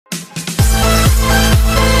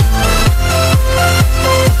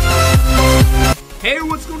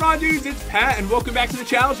on, dudes? It's Pat, and welcome back to the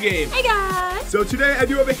challenge game. Hey, guys. So today I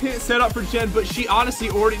do have a hint set up for Jen, but she honestly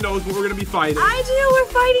already knows what we're going to be fighting. I do. We're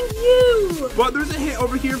fighting you. But there's a hint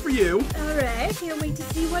over here for you. All right. Can't wait to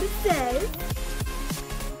see what it says.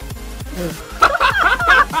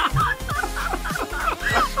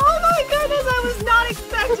 Oh, my goodness. I was not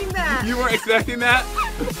expecting that. You weren't expecting that?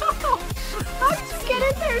 No. How did you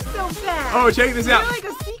get in there so fast? Oh, check this out. Is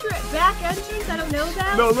there like a secret back entrance? I don't know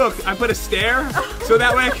that. No, look. I put a stair, so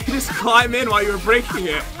that way I can just climb in while you were breaking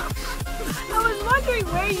it. I was wondering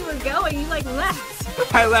where you were going. You, like,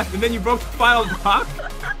 left. I left, and then you broke the final block.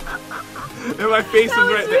 And my face was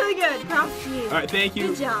right there. That was really good. Props to you. All right, thank you.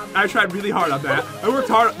 Good job. I tried really hard on that. I worked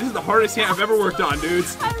hard. This is the hardest hint I've ever worked on,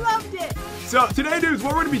 dudes. I loved it. So today, dudes,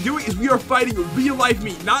 what we're going to be doing is we are fighting real life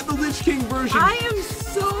me, not the Lich King version. I am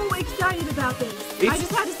so excited about this. I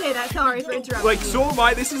just had to say that. Sorry for interrupting. Like, so am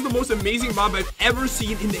I. This is the most amazing mob I've ever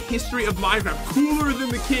seen in the history of Minecraft. Cooler than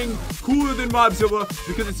the King, cooler than Mobzilla,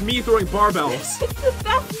 because it's me throwing barbells. It's the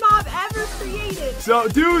best mob ever created. So,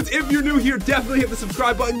 dudes, if you're new here, definitely hit the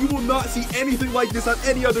subscribe button. You will not see anything like this on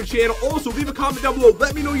any other channel. Also, leave a comment down below.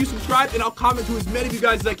 Let me know you subscribed, and I'll comment to as many of you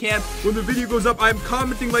guys as I can. When the video goes up, I'm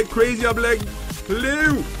commenting like crazy. I'm like,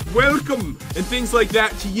 hello, welcome, and things like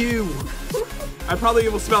that to you. I probably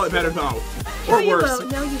will spell it better, though. Or worse.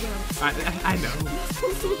 No, you won't. I know.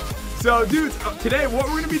 So, dudes, today, what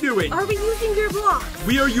we're going to be doing... Are we using your blocks?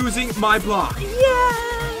 We are using my block.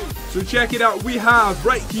 Yes! So check it out. We have,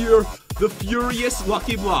 right here, the Furious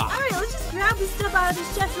Lucky Block. Alright, let's just grab this stuff out of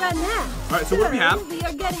this chest right now. Alright, so what do we have? We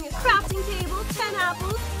are getting a crafting table, 10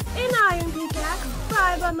 apples, an iron pickaxe,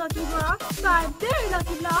 5 unlucky blocks, 5 very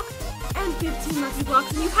lucky blocks, and 15 lucky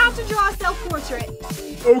blocks. And you have to draw a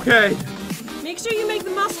self-portrait. Okay. Make sure you make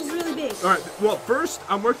the muscles really big. Alright, well, first,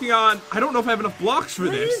 I'm working on... I don't know if I have enough blocks for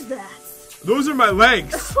this. What is that? Those are my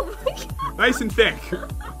legs. Oh my God. Nice and thick.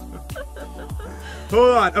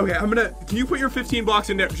 Hold on. Okay, I'm gonna... Can you put your 15 blocks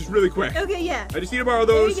in there just really quick? Okay, yeah. I just need to borrow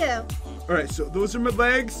those. There you go. Alright, so those are my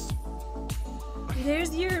legs.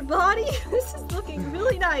 There's your body. This is looking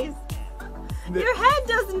really nice. Your head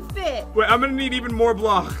doesn't fit. Wait, I'm gonna need even more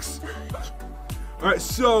blocks. Alright,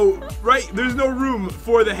 so, right, there's no room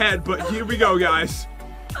for the head, but here we go, guys.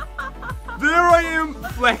 There I am,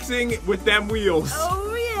 flexing with them wheels.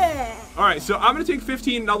 Oh, yeah. Alright, so I'm gonna take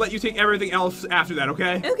 15, and I'll let you take everything else after that,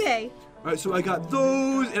 okay? Okay. Alright, so I got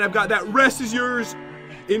those, and I've got that. Rest is yours.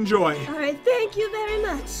 Enjoy. Alright, thank you very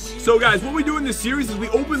much. So guys, what we do in this series is we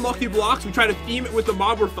open lucky blocks, we try to theme it with the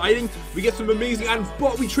mob we're fighting, we get some amazing items,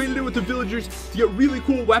 but we trade it in with the villagers to get really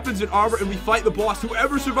cool weapons and armor, and we fight the boss.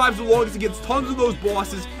 Whoever survives the longest against tons of those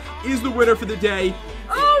bosses is the winner for the day.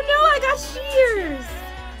 Oh no, I got shears.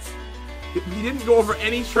 We didn't go over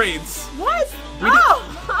any trades. What? Oh!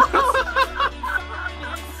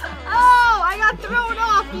 Oh, I got thrown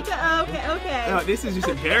off because... Okay. Oh, this is just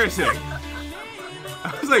embarrassing.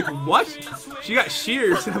 I was like, what? She got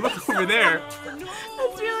shears, and I looked over there.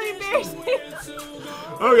 That's really embarrassing.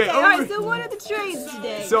 Okay, Alright, so what are the trades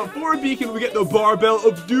today? So for a beacon, we get the Barbell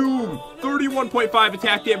of Doom. 31.5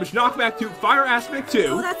 attack damage, knockback 2, fire aspect 2.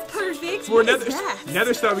 Oh, that's perfect. For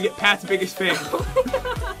another star, we get Pat's biggest fan.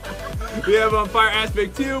 We have fire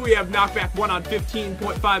aspect 2, we have knockback 1 on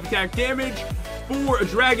 15.5 attack damage. For a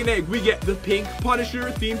dragon egg, we get the pink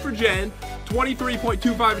Punisher, theme for Jen.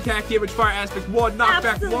 23.25 attack damage, fire aspect 1,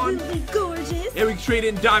 knockback 1. Absolutely gorgeous. And we can trade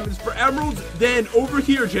in diamonds for emeralds. Then over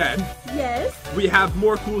here, Jen. Yes. We have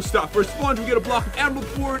more cool stuff. For a sponge, we get a block of emerald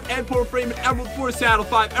for an end portal frame, an emerald for a saddle,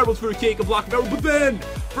 5 emeralds for a cake, a block of emerald. But then,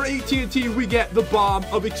 for AT&T, we get the bomb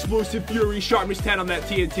of explosive fury, sharpness 10 on that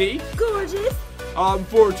TNT. Gorgeous.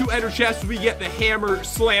 For 2 ender chests, we get the hammer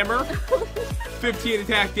slammer, 15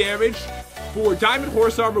 attack damage. For diamond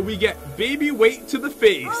horse armor, we get baby weight to the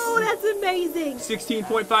face. Oh, that's amazing.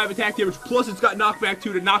 16.5 attack damage, plus it's got knockback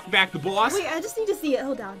 2 to knock back the boss. Wait, I just need to see it.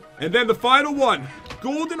 Hold on. And then the final one,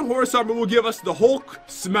 golden horse armor will give us the Hulk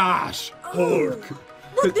smash. Hulk.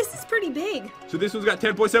 Look, this is pretty big. So this one's got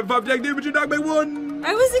 10.75 attack damage and knockback 1.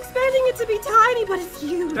 I was expecting it to be tiny, but it's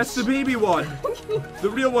huge. That's the baby one. The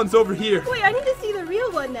real one's over here. Wait, I need to see the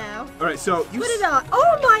real one now. All right, so you put it on.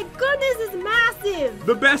 Oh my goodness, it's massive.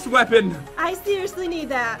 The best weapon. I seriously need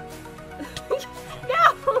that.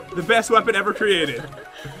 No. The best weapon ever created.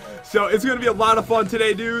 So it's going to be a lot of fun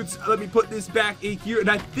today, dudes. Let me put this back in here. And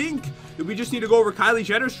I think that we just need to go over Kylie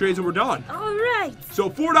Jenner's trades and we're done. All right. So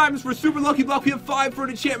 4 diamonds for a super lucky block. We have 5 for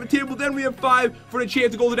an enchantment table. Then we have 5 for an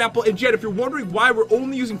enchanted golden apple. And Jen, if you're wondering why we're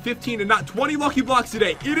only using 15 and not 20 lucky blocks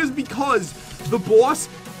today, it is because the boss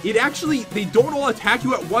It actually, they don't all attack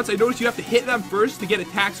you at once. I noticed you have to hit them first to get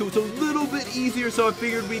attacked, so it's a little bit easier, so I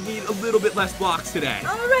figured we'd need a little bit less blocks today.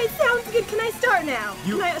 Alright, sounds good. Can I start now?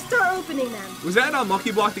 Can I start opening them? Was that an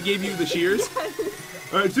unlucky block that gave you the shears?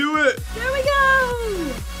 Alright, do it! There we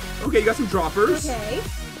go! Okay, you got some droppers. Okay.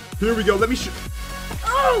 Here we go, let me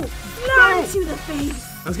Oh! Slide to the face!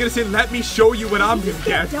 I was gonna say, let me show you what I'm gonna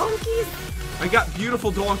get. Donkeys? I got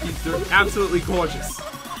beautiful donkeys. They're absolutely gorgeous.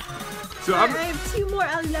 So I have 2 more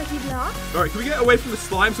unlucky blocks. Alright, can we get away from the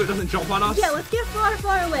slime so it doesn't jump on us? Yeah, let's get far,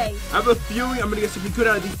 far away. I have a feeling I'm gonna get something good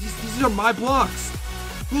out of these. These are my blocks.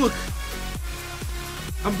 Look.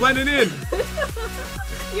 I'm blending in.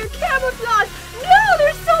 Your camouflage. No,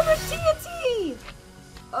 there's so much TNT.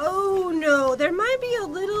 Oh no, there might be a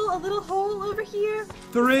little hole over here.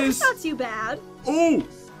 There is. That's not too bad. Oh!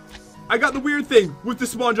 I got the weird thing. With the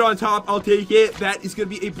sponge on top, I'll take it. That is going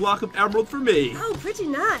to be a block of emerald for me. Oh, pretty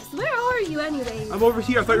nice. Where are you anyways? I'm over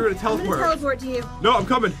here. I thought you were going to teleport. I'm going to teleport to you. No, I'm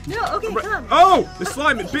coming. No, okay, come. Oh! The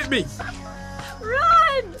slime, it bit me.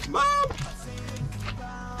 Run! Mom!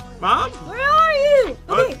 Mom? Where are you?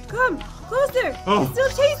 Okay, come. Closer. Oh. I'm still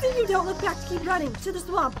chasing you. Don't look back. Keep running to the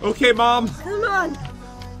swamp. Okay, Mom. Come on.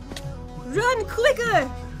 Run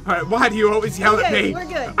quicker. Alright, why do you always yell at me? We're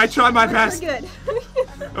good. I try my best. We're good.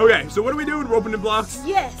 Okay, so what are we doing? We're opening blocks?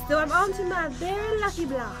 Yes, so I'm on to my very lucky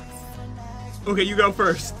blocks. Okay, you go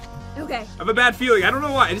first. Okay. I have a bad feeling. I don't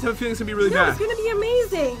know why. I just have a feeling it's going to be really bad. It's going to be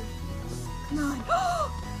amazing. Come on.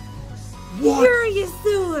 What? Furious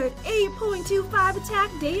Sword. 8.25 attack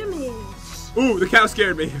damage. Ooh, the cow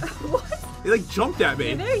scared me. What? They like jumped at me.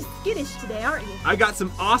 You're very skittish today, aren't you? I got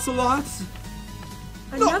some ocelots.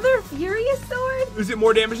 Another Furious Sword? Is it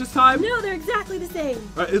more damage this time? No, they're exactly the same.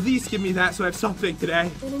 At least give me that so I have something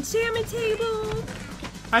today. An enchantment table.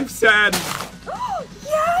 I'm sad. Oh,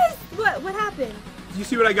 yes! What happened? You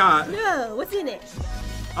see what I got? No, what's in it?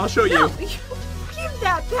 I'll show you. No, give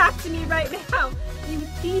that back to me right now, you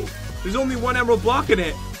thief. There's only 1 emerald block in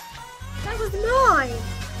it. That was mine.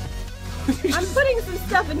 I'm putting some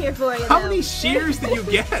stuff in here for you, How though. many shears did you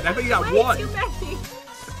get? I think you got Way 1. too many.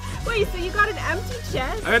 Wait, so you got an empty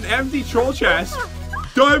chest? An empty troll chest.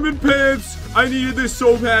 Diamond pants. I needed this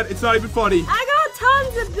so bad. It's not even funny. I got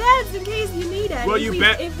tons of beds in case you need it. Well,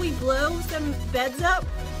 If we blow some beds up,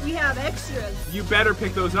 we have extras. You better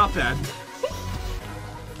pick those up then.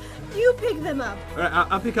 You pick them up. Alright,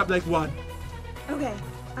 I'll pick up like 1. Okay,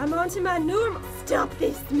 I'm on to my normal. Stop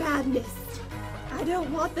this madness. I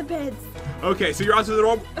don't want the beds. Okay, so you're onto the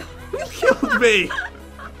normal. You killed me.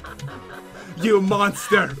 You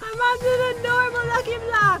monster. I'm onto the normal lucky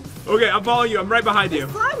blocks. Okay, I'm following you. I'm right behind you.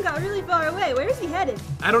 The slime got really far away. Where is he headed?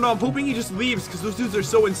 I don't know. I'm hoping he just leaves because those dudes are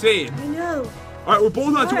so insane. I know. All right, we're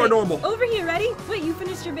both onto our normal. Over here, ready? Wait, you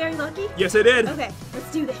finished your very lucky? Yes, I did. Okay,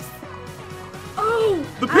 let's do this. Oh!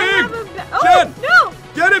 The pig! I have oh, Jen! no!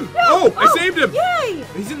 Get him! No! Oh, I saved him! Yay!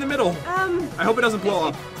 He's in the middle. I hope it doesn't blow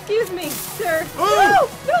up. Excuse me, sir. Oh!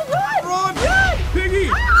 No! No, run! Run! Run! Piggy!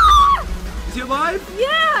 Ah! Is he alive?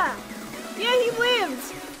 Yeah! Yeah, he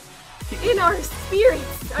lives. In our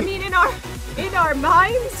spirits. I mean, in our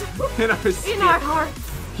minds. In our spirit. In our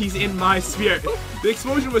hearts. He's in my spirit. The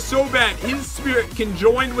explosion was so bad, his spirit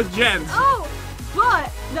conjoined with Jen's. Oh,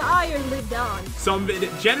 but the iron lived on.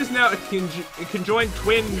 Jen is now a conjoined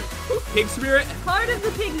twin pig spirit. Part of the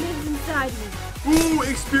pig lives inside me. Ooh,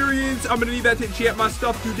 experience. I'm gonna need that to enchant my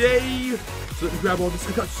stuff today. So let me grab all this.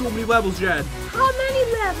 I got so many levels, Jen. How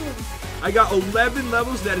many levels? I got 11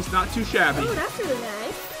 levels. That is not too shabby. Oh, that's really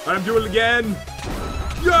nice. All right, I'm doing it again.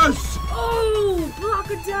 Yes! Oh,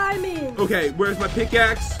 block of diamonds. Okay, where's my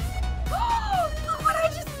pickaxe? Look what I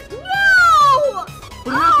just... No!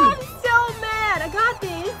 What happened? I'm so mad. I got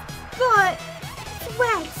this, but it's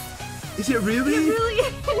wet. Is it really? It really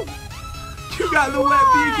is. You got the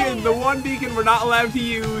Why? wet beacon. The one beacon we're not allowed to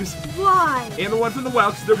use. Why? And the one from the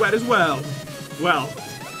well, because they're wet as well. Well,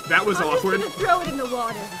 that was awkward. I'm just gonna throw it in the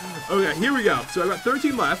water. Okay, here we go. So I got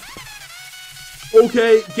 13 left.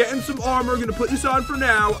 Okay, getting some armor. Gonna put this on for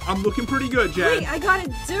now. I'm looking pretty good, Jen. Wait, I got a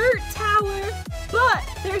dirt tower, but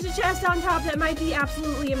there's a chest on top that might be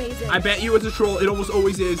absolutely amazing. I bet you it's a troll. It almost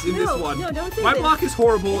always is in this one. No, don't say My this. block is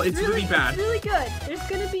horrible. It's really bad. It's really good. There's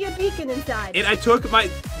gonna be a beacon inside. And I took my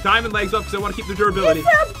diamond legs off because I want to keep the durability.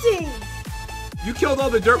 It's empty! You killed all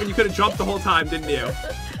the dirt when you could have jumped the whole time, didn't you?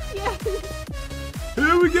 Yes.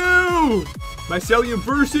 Here we go! Mycelium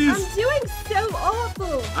versus... I'm doing so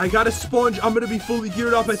awful. I got a sponge. I'm going to be fully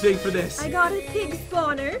geared up, I think, for this. I got a pig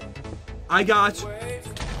spawner. I got...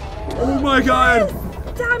 Oh my god!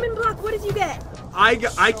 Yes! Diamond block, what did you get? I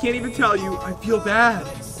can't even tell you. I feel bad.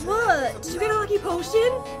 What? Did you get a lucky potion?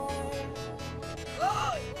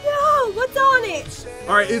 No! Oh, what's on it?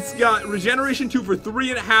 Alright, it's got regeneration 2 for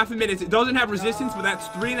 3.5 minutes. It doesn't have resistance, but that's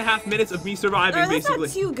 3.5 minutes of me surviving, That's basically. not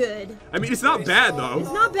too good. I mean, it's not bad, though.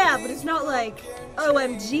 It's not bad, but it's not like,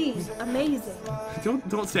 OMG, amazing.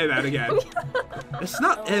 Don't say that again. It's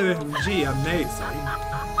not OMG amazing.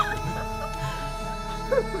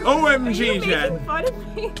 OMG, Jen. Fun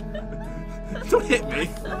of me? Don't hit me.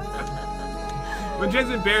 When Jen's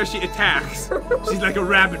embarrassed, she attacks. She's like a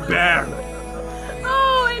rabid bear.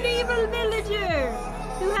 Oh, an evil villager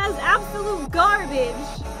who has absolute garbage.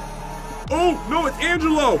 Oh, no, it's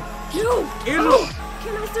Angelo. No. Angelo. Oh,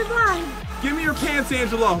 can I survive? Give me your pants,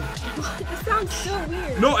 Angelo. This sounds so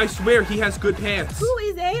weird. No, I swear he has good pants. Who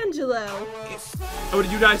is Angelo? Oh,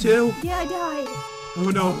 did you die too? Yeah, I died. Oh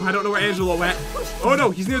no, I don't know where Angelo went. Oh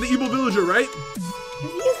no, he's near the evil villager, right?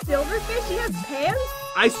 Is he a silverfish? He has pants?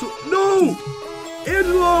 No!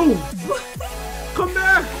 Angelo! Come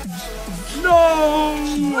back! No!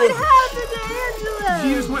 What happened to Angelo?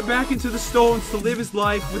 He just went back into the stones to live his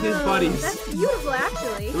life with his buddies. That's beautiful,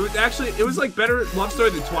 actually. It was like better love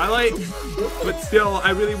story than Twilight, but still,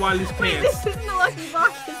 I really wanted his Wait, pants. this isn't the lucky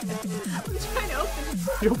box. I'm trying to open it.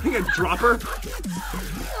 You're opening a dropper?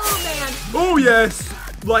 Oh, man. Oh yes!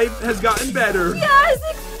 Life has gotten better. Yes,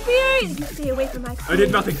 experience! You stay away from my experience. I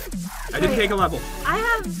did nothing. I didn't take a level. I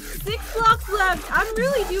have 6 blocks left. I'm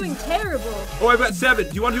really doing terrible. Oh, I've got 7.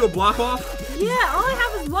 Do you want to do a block off? Yeah, all I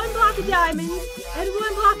have is 1 block of diamonds and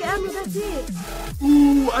 1 block of emerald. That's it.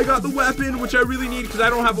 Ooh, I got the weapon, which I really need because I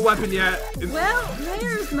don't have a weapon yet. Well,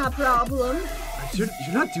 there's my problem. You're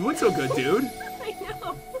not doing so good, dude. I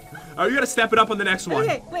know. Oh, you gotta step it up on the next one.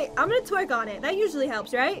 Okay, wait, I'm gonna twerk on it. That usually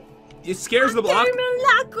helps, right? It scares the block.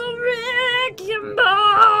 Like a wrecking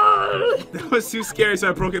ball. That was too scary, so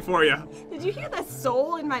I broke it for you. Did you hear the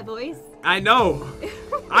soul in my voice? I know.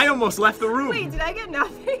 I almost left the room. Wait, did I get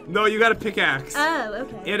nothing? No, you got a pickaxe. Oh,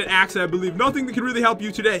 okay. And an axe, I believe. Nothing that can really help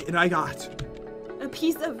you today, and I got a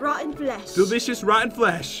piece of rotten flesh. delicious rotten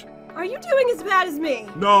flesh. Are you doing as bad as me?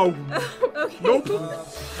 No. Okay. Nope.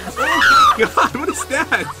 Oh my god, what is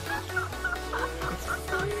that?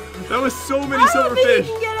 That was so many I don't think silverfish. it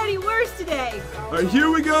can get any worse today. Alright, here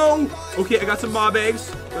we go. Okay, I got some mob eggs.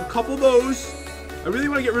 Got a couple of those. I really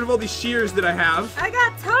want to get rid of all these shears that I have. I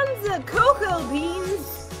got tons of cocoa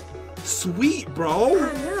beans. Sweet, bro.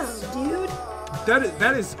 I know, dude.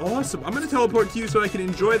 That is awesome. I'm gonna teleport to you so I can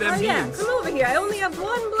enjoy them beans. Yeah, come over here. I only have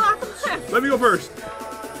 1 block left. Let me go first.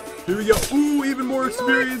 Here we go. Ooh, even more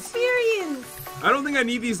experience. More experience. I don't think I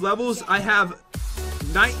need these levels. I have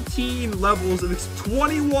 19 levels of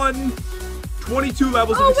 22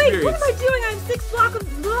 levels of experience. Oh wait, what am I doing? I have 6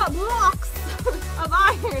 blocks of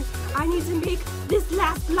iron. I need to make this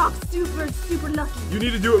last block super lucky. You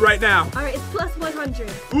need to do it right now. All right, it's plus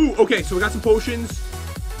 100. Ooh, okay, so we got some potions.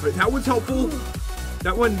 All right, that one's helpful.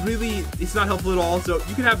 That one really, it's not helpful at all, so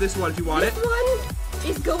you can have this one if you want This it. one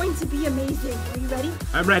is going to be amazing. Are you ready?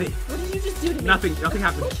 I'm ready. What did you just do to me? Nothing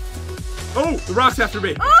happened. Oh, the rock's after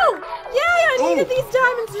me. Oh, yay, I needed Oh. these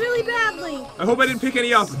diamonds really badly. I hope I didn't pick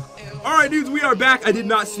any up. All right, dudes, we are back. I did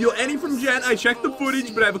not steal any from Jen. I checked the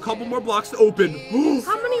footage, but I have a couple more blocks to open.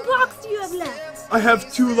 How many blocks do you have left? I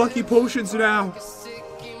have 2 lucky potions now.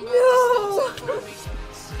 No.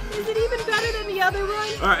 Is it even better than the other one?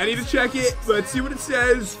 All right, I need to check it. Let's see what it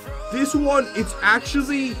says. This one, it's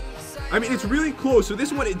actually, I mean, it's really close. So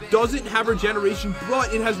this one, it doesn't have regeneration,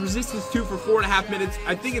 but it has resistance 2 for 4.5 minutes.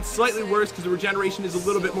 I think it's slightly worse because the regeneration is a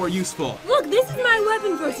little bit more useful. Look, this is my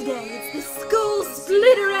weapon for today. It's the Skull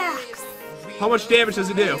Splitter Axe. How much damage does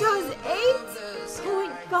it do? It does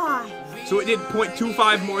 8.5. So it did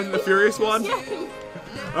 0.25 more than the Furious one? Yeah.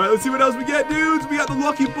 All right, let's see what else we get, dudes. We got the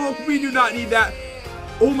lucky book. We do not need that.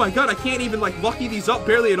 Oh my god, I can't even, like, lucky these up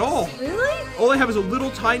barely at all. Really? All I have is a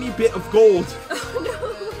little tiny bit of gold. Oh, no.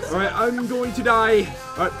 All right, I'm going to die.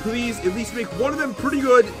 All right, please, at least make one of them pretty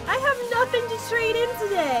good. I have nothing to trade in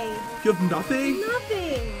today. You have nothing?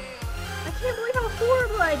 Nothing. I can't believe how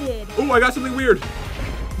horrible I did. Oh, I got something weird.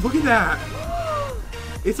 Look at that.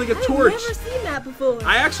 It's like a torch. I've never seen that before.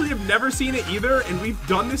 I actually have never seen it either, and we've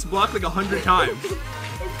done this block like 100 times.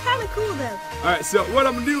 It's kind of cool, though. All right, so what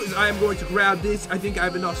I'm gonna do is I am going to grab this. I think I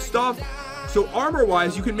have enough stuff. So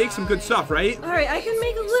armor-wise, you can make some good stuff, right? All right, I can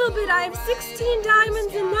make a little bit. I have 16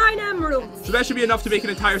 diamonds and 9 emeralds. So that should be enough to make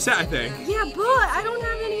an entire set, I think. Yeah, but I don't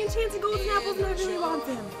have any enchanted golden apples, and I really want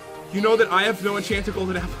them. You know that I have no enchanted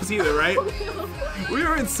golden apples either, right? No. We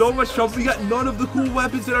are in so much trouble. We got none of the cool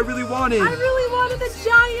weapons that I really wanted. I really wanted the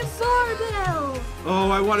giant barbell.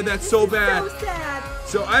 Oh, I wanted that so bad. So sad.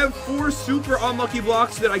 So I have 4 super unlucky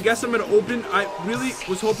blocks that I guess I'm gonna open. I really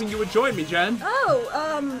was hoping you would join me, Jen.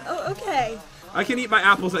 Oh, okay. I can eat my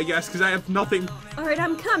apples, I guess, because I have nothing. All right,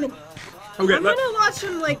 I'm coming. Okay, I'm gonna watch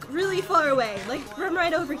from like really far away, like from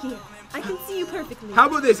right over here. I can see you perfectly. How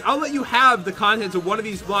about this? I'll let you have the contents of one of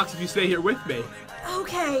these blocks if you stay here with me.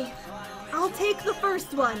 Okay. I'll take the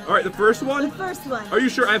first one. All right, the first one? The first one. Are you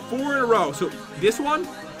sure? I have 4 in a row. So this one,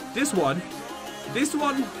 this one, this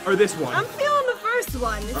one, or this one? I'm feeling the first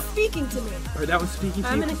one. It's speaking to me. All right, that one's speaking to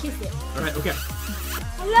you. I'm gonna kiss it. All right, okay.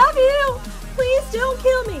 I love you. Please don't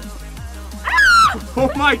kill me. Ah!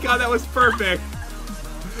 Oh my god, that was perfect.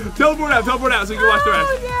 Teleport out so you can watch the rest.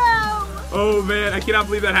 Oh no. Oh man, I cannot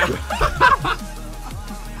believe that happened.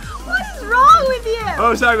 What is wrong with you?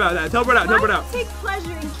 Oh, sorry about that. Teleport out, teleport out. Why do you take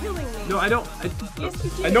pleasure in killing me? No, I don't. Yes, you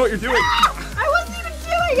do. I know what you're doing. Ah! I wasn't even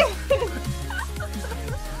doing it.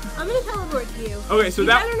 I'm gonna teleport to you. Okay, so you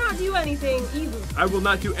that. better not do anything evil. I will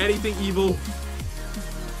not do anything evil.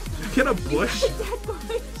 Get a bush. Dead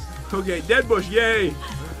bush. Okay, dead bush, yay.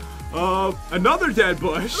 Another dead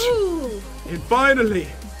bush. Ooh. And finally.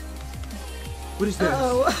 What is this?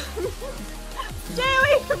 Uh-oh. Stay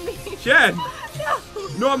away from me. Jen. No.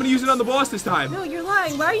 No, I'm gonna use it on the boss this time. No, you're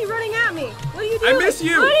lying. Why are you running at me? What are you doing? I miss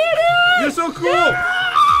you. What are you doing? You're so cool.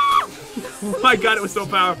 Oh my god, it was so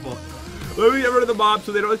powerful. Let me get rid of the mob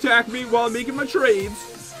so they don't attack me while I'm making my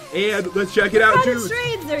trades. And let's check it out, What kind dude. of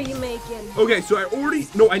trades are you making? Okay, so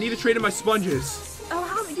I need to trade in my sponges. Oh,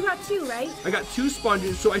 how you got 2, right? I got 2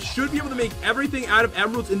 sponges, so I should be able to make everything out of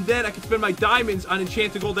emeralds, and then I can spend my diamonds on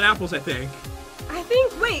enchanted golden apples, I think.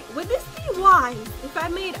 Wait, would this be wise if I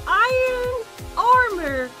made iron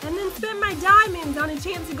armor and then spent my diamonds on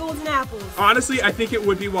enchanted golden apples? Honestly, I think it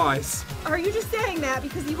would be wise. Are you just saying that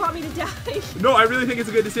because you want me to die? No, I really think it's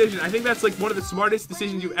a good decision. I think that's like one of the smartest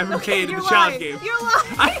decisions you've ever made in the challenge game. You're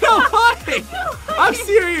lying. I don't lie. I'm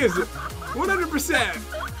serious. 100%.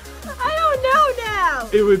 I don't know now.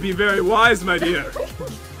 It would be very wise, my dear,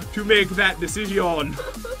 to make that decision.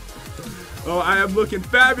 Oh, I am looking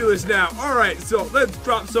fabulous now. All right, so let's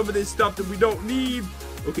drop some of this stuff that we don't need.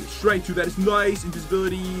 Okay, strength 2, that is nice.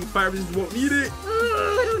 Invisibility, fire resistance, won't need it.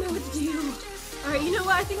 I don't know what to do. All right, you know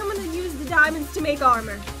what? I think I'm gonna use the diamonds to make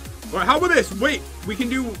armor. All right, how about this? Wait, we can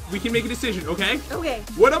make a decision, okay? Okay.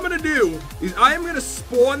 What I'm gonna do is I am gonna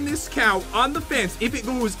spawn this cow on the fence. If it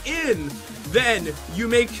goes in, then you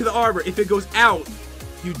make the armor. If it goes out,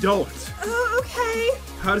 you don't. Okay.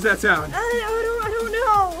 How does that sound? I don't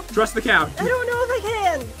know. Trust the cow. I don't know if I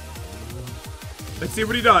can. Let's see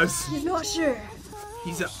what he does. He's not sure.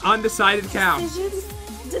 He's an undecided cow.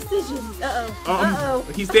 Decisions. Uh-oh.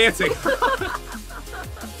 He's dancing.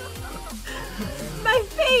 My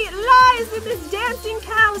fate lies in this dancing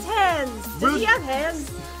cow's hands. Does he have hands?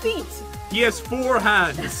 Feet. He has 4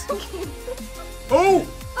 hands. Oh!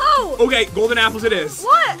 Oh! Okay, golden apples it is.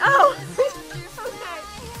 What? Oh! Okay.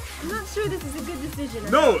 I'm not sure this is a good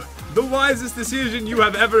decision. No, the wisest decision you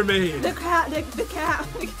have ever made. The cow has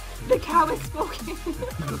spoken. The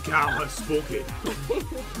cow has spoken.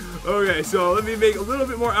 Okay, so let me make a little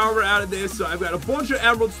bit more armor out of this. So I've got a bunch of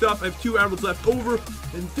emerald stuff. I have 2 emeralds left over.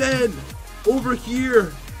 And then, over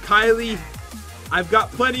here, Kylie, I've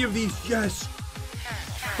got plenty of these. Yes.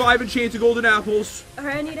 5 enchanted golden apples.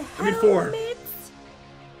 Alright, I need a helmet. I need 4.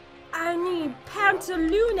 I need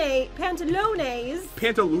pantalones.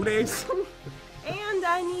 Pantalones? And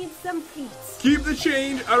I need some feet. Keep the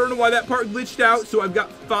change. I don't know why that part glitched out. So I've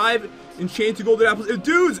got 5 enchanted golden apples. And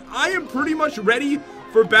dudes, I am pretty much ready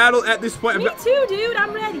for battle at this point. Me too, dude.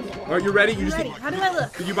 I'm ready. Are you ready? I'm ready. How do I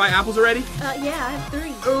look? Did you buy apples already? Yeah, I have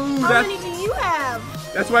 3. Oh, how many do you have?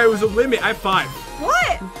 That's why it was a limit. I have 5.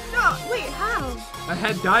 What? No, wait, how? I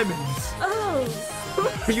had diamonds. Oh.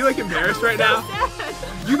 Are you like embarrassed right now?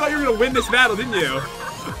 Sad. You thought you were gonna win this battle, didn't you?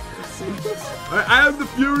 I have the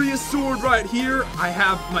Furious Sword right here. I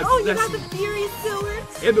have my you got the Furious Sword?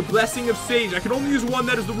 And the Blessing of Sage. I can only use one,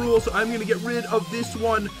 that is the rule, so I'm gonna get rid of this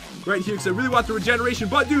one right here because I really want the regeneration.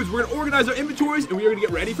 But dudes, we're gonna organize our inventories and we are gonna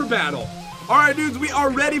get ready for battle. Alright dudes, we are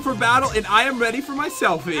ready for battle and I am ready for my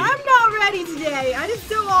selfie. I'm not ready today. I did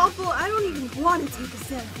so awful. I don't even want to take a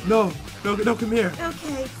selfie. No, come here.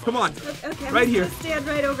 Okay. Come on. Okay, I'm right here. Gonna stand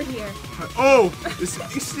right over here. Oh, you're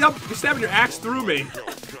stabbing your axe through me.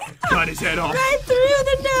 Cut his head off. Right through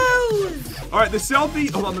the nose. Alright, the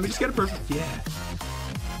selfie. Hold on, let me just get it perfect. Yeah.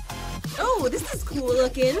 Oh, this is cool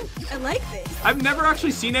looking. I like this. I've never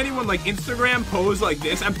actually seen anyone like Instagram pose like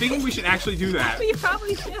this. I'm thinking we should actually do that. You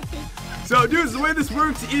probably should. So dudes, the way this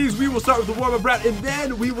works is we will start with the warm-up round and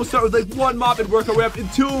then we will start with like 1 mob and work our way up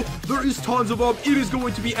until there is tons of them. It is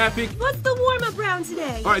going to be epic. What's the warm-up round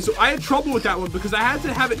today? Alright, so I had trouble with that one because I had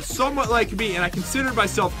to have it somewhat like me and I considered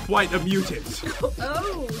myself quite a mutant.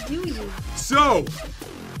 Oh, do you? So,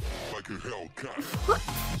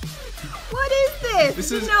 What is this?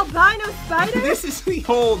 This is is an albino spider? This is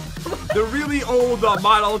the really old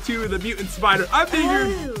Model 2, the mutant spider. I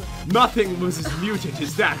figured nothing was as mutant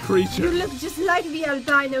as that creature. You look just like the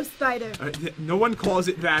albino spider. No one calls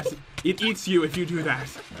it that. It eats you if you do that.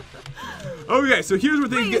 Okay, so here's where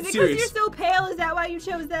things get serious. Wait, is it because you're so pale? Is that why you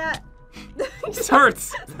chose that? This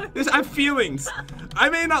hurts. I have feelings. I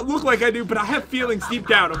may not look like I do, but I have feelings deep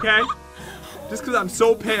down, okay? Just because I'm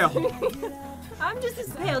so pale. I'm just as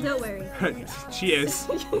pale, don't worry. She is.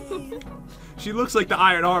 She looks like the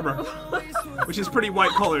iron armor, which is pretty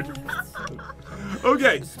white colored.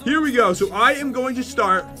 Okay, here we go. So I am going to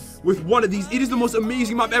start with one of these. It is the most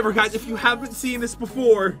amazing mob ever, guys. If you haven't seen this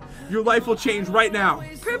before, your life will change right now.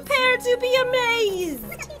 Prepare to be amazed.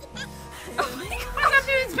 Oh my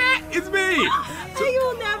God, it's me. I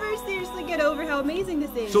will never seriously get over how amazing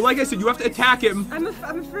this is. So like I said, you have to attack him. I'm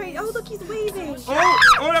afraid. Oh, look, he's waving.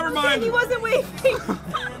 Oh, never mind. He wasn't waving.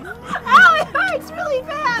 Ow, it hurts really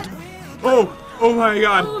bad. Oh my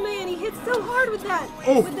God. Oh man, he hits so hard with that.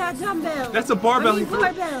 Oh, with that dumbbell. That's a barbell.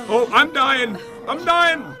 Barbell. Oh, I'm dying.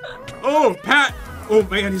 Oh, Pat. Oh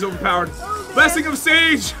man, he's overpowered. Blessing of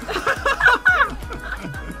Sage.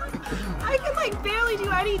 I can like barely do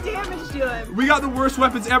any damage to him. We got the worst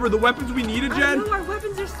weapons ever. The weapons we needed, Jen. I know, our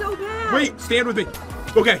weapons are so bad. Wait, stand with me.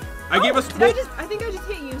 Okay, I gave us both. I think I just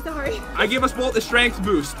hit you. Sorry. I gave us both a strength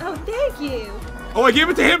boost. Oh, thank you. Oh, I gave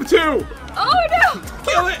it to him too. Oh no!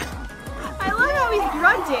 Kill it. I love how he's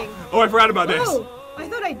grunting. Oh, I forgot about this. Oh, I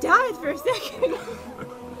thought I died for a second.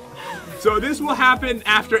 So this will happen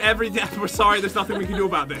after every death. We're sorry, there's nothing we can do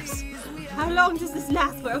about this. How long does this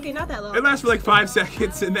last for? Okay, not that long. It lasts for like 5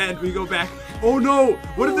 seconds and then we go back. Oh no!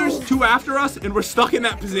 What if there's two after us and we're stuck in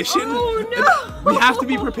that position? Oh no! We have to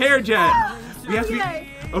be prepared, Jen. We have to be.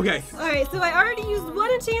 Okay. Alright, so I already used one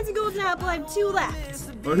enchanted golden apple. I have 2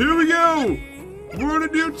 left. Well, here we go. We're gonna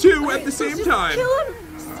do 2 at the same time. Kill him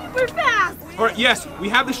super fast. Alright, yes, we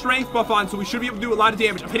have the strength buff on, so we should be able to do a lot of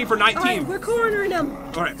damage. I'm hitting for 19. Alright, we're cornering him.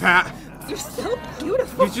 Alright, Pat. You're so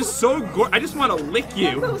beautiful. You're just so gorgeous. I just want to lick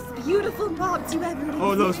you. The most beautiful mobs you ever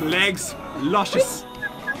Oh, those legs. Luscious.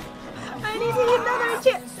 I need to hit another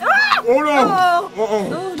enchant. Ah! Oh no.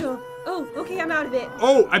 Oh no. Oh, okay, I'm out of it.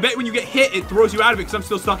 Oh, I bet when you get hit, it throws you out of it because I'm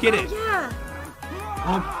still stuck in it. Yeah.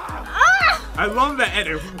 I love that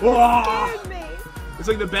edit. Scared me. It's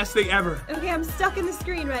like the best thing ever. Okay, I'm stuck in the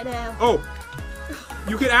screen right now. Oh.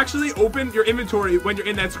 You can actually open your inventory when you're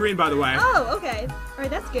in that screen, by the way. Oh, okay. Alright,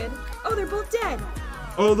 that's good. Oh, they're both dead.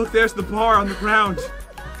 Oh, look, there's the bar on the ground.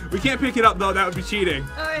 We can't pick it up, though. That would be cheating.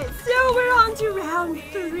 Alright, so we're on to round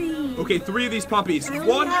 3. Okay, 3 of these puppies. I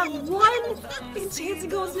One. have 1 enchanted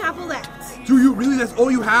golden apple left. Do you really? That's all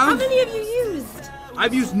you have? How many have you used?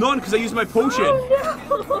 I've used none because I used my potion.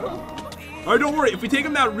 Oh, no. Alright, don't worry. If we take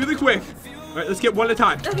them down really quick. Alright, let's get one at a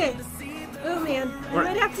time. Okay. Oh, man. I Right.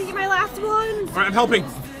 might have to eat my last one. Alright, I'm helping.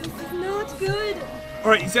 This is not good.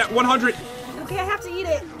 Alright, he's at 100. Okay, I have to eat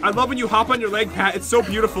it. I love when you hop on your leg, Pat. It's so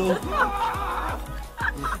beautiful.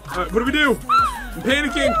 Alright, what do we do? I'm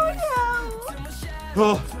panicking. Oh,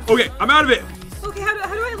 Oh, okay, I'm out of it. no. Okay, how do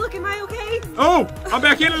I look? Am I okay? Oh, I'm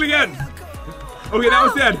back in it again. Okay, that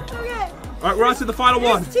was dead. Okay. Alright, we're on to the final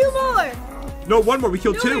one. There's 2 more. No, 1 more. We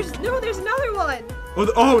killed 2. There's another one.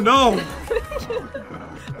 Oh, no.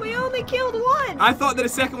 We only killed 1. I thought that a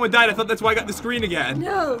second one died. I thought that's why I got the screen again.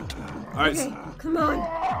 No. Alright. Okay, come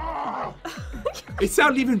on. It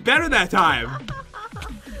sounded even better that time.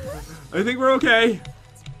 I think we're okay.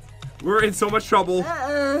 We're in so much trouble.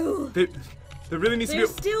 Uh-oh. There really needs There's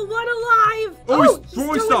to be. still 1 alive. Oh, he's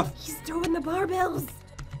throwing stuff. He's throwing the barbells.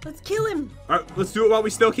 Let's kill him. Alright, let's do it while we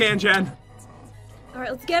still can, Jen.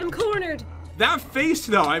 Alright, let's get him cornered. That face,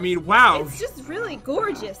 though, I mean, wow. It's just really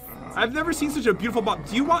gorgeous. I've never seen such a beautiful bar.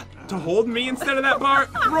 Do you want to hold me instead of that bar?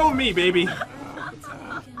 Throw me, baby.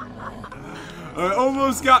 I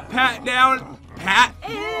almost got Pat down. Pat?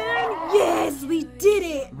 And yes, we did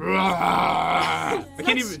it. I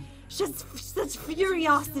can't even. Such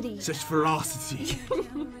furiosity. Such ferocity.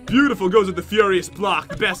 Beautiful goes with the Furious Block.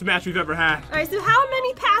 The best match we've ever had. Alright, so how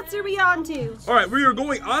many pats are we on to? Alright, we are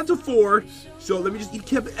going on to 4. So let me just eat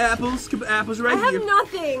a couple apples. Couple apples right I here. have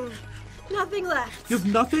nothing. Nothing left. You have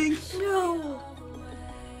nothing? No.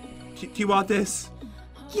 Do you want this?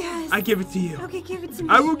 Yes. I give it to you. Okay, give it to me.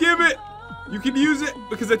 I will give it. You can use it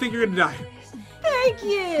because I think you're gonna die. Thank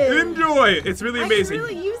you. Enjoy. It's really amazing. I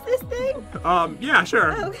can really use this thing? Yeah,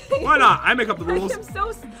 sure. Okay. Why not? I make up the rules.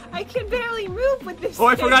 I can barely move with this Oh,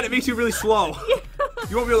 I thing. forgot it makes you really slow.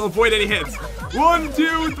 You won't be able to avoid any hits. 1,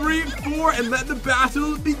 2, 3, 4, and let the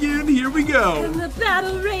battle begin. Here we go. And the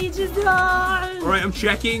battle rages on. All right, I'm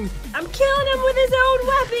checking. I'm killing him with his own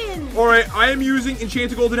weapon. All right, I am using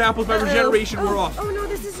enchanted golden apples. My regeneration wore off. Oh no,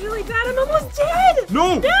 this is really bad. I'm almost dead.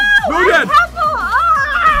 No, No, Dad. apple.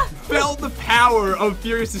 Ah! Felt the power of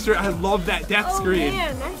Furious Destroyer. I love that death screen. Oh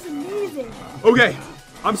man, that's amazing. Okay,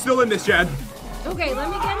 I'm still in this, Jen. Okay, let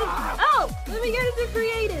me get it. Oh, let me get into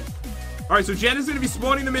creative. All right, so Jen is going to be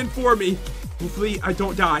spawning them in for me. Hopefully, I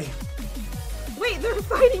don't die. Wait, they're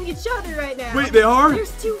fighting each other right now. Wait, they are?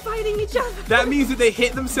 There's two fighting each other. That means that they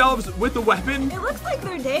hit themselves with the weapon? It looks like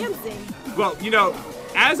they're dancing. Well, you know,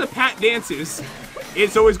 as a pat dances,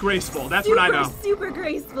 it's always graceful. That's what I know. Super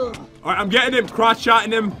graceful. All right, I'm getting him,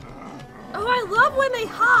 crotch-shotting him. Oh, I love when they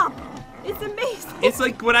hop. It's amazing. It's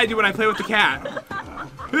like what I do when I play with the cat.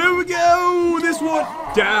 Here we go. This one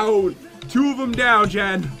down. Two of them down,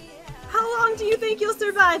 Jen. How long do you think you'll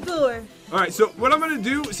survive for? All right, so what I'm going to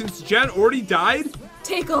do, since Jen already died,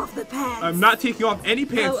 take off the pants. I'm not taking off any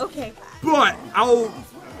pants. Oh, okay. But I'll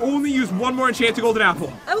only use one more enchanted golden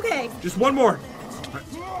apple. Okay. Just one more.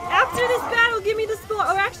 After this battle, give me the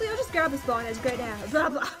spawn. Or actually, I'll just grab the spawn edge right now. Blah,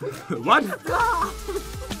 blah. What?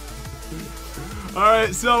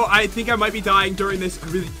 Alright, so I think I might be dying during this.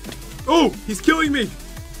 Oh, he's killing me.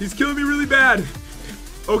 He's killing me really bad.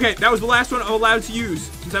 Okay, that was the last one I'm allowed to use.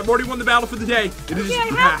 Since I've already won the battle for the day, it is okay, I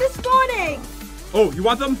have the spawn eggs. Oh, you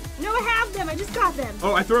want them? No, I have them. I just got them.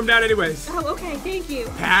 Oh, I threw them down anyways. Oh, okay. Thank you.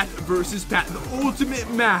 Pat versus Pat, the ultimate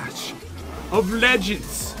match of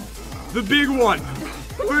legends. The big one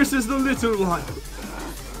versus the little one.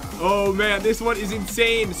 Oh man, this one is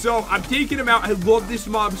insane. So I'm taking him out. I love this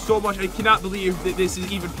mob so much. I cannot believe that this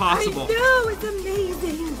is even possible. I know, it's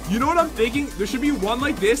amazing. You know what I'm thinking? There should be one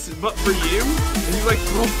like this, but for you, and you like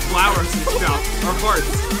throw flowers and stuff, or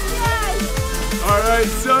hearts. Yes. All right,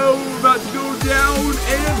 so we're about to go down,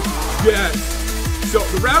 and yes. So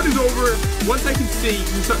the round is over. Once I can see,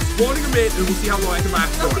 you start spawning them in, and we'll see how long I can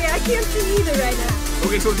last for. Okay, I can't see either right now.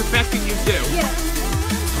 Okay, so it's affecting you too. Yes.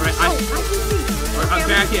 All right, I can see. I'm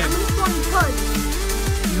back in. I'm spawning tons.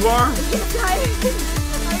 You are? Yes, I am.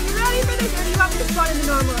 Are you ready for this, or do you want me to spawn in the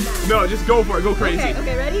normal amount? No, just go for it. Go crazy.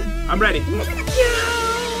 Okay, ready? I'm ready. I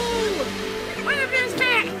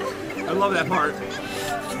I love that part.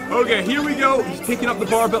 Okay, here we go. He's picking up the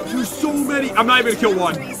barbell. There's so many. I'm not even gonna kill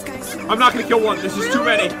one. I'm not gonna kill one. There's just too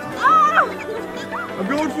many. Ah! I'm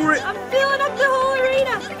going for it. I'm filling up the whole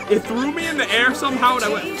arena. It threw me in the air somehow and I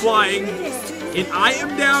went flying. And I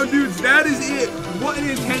am down, dudes. That is it. What an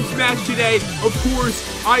intense match today. Of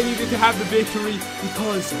course, I needed to have the victory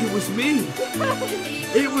because it was me.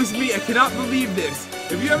 It was me. I cannot believe this.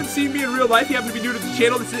 If you haven't seen me in real life, you happen to be new to the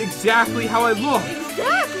channel, this is exactly how I look.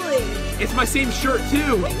 Exactly. It's my same shirt,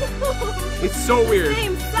 too. It's so weird.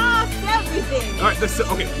 Same socks, everything. All right,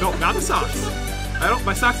 okay, no, not the socks.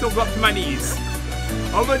 My socks don't go up to my knees.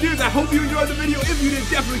 Oh my dudes, I hope you enjoyed the video. If you did,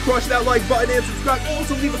 definitely crush that like button and subscribe.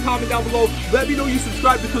 Also, leave a comment down below. Let me know you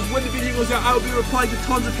subscribed because when the video goes out, I will be replying to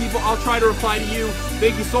tons of people. I'll try to reply to you.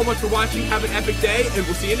 Thank you so much for watching. Have an epic day, and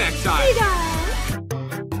we'll see you next time. Hey guys.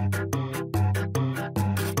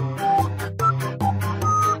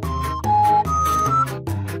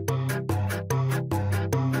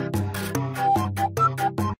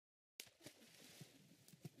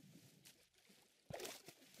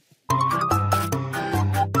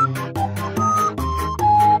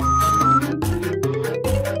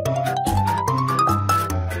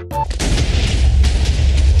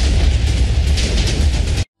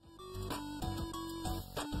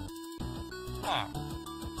 Huh.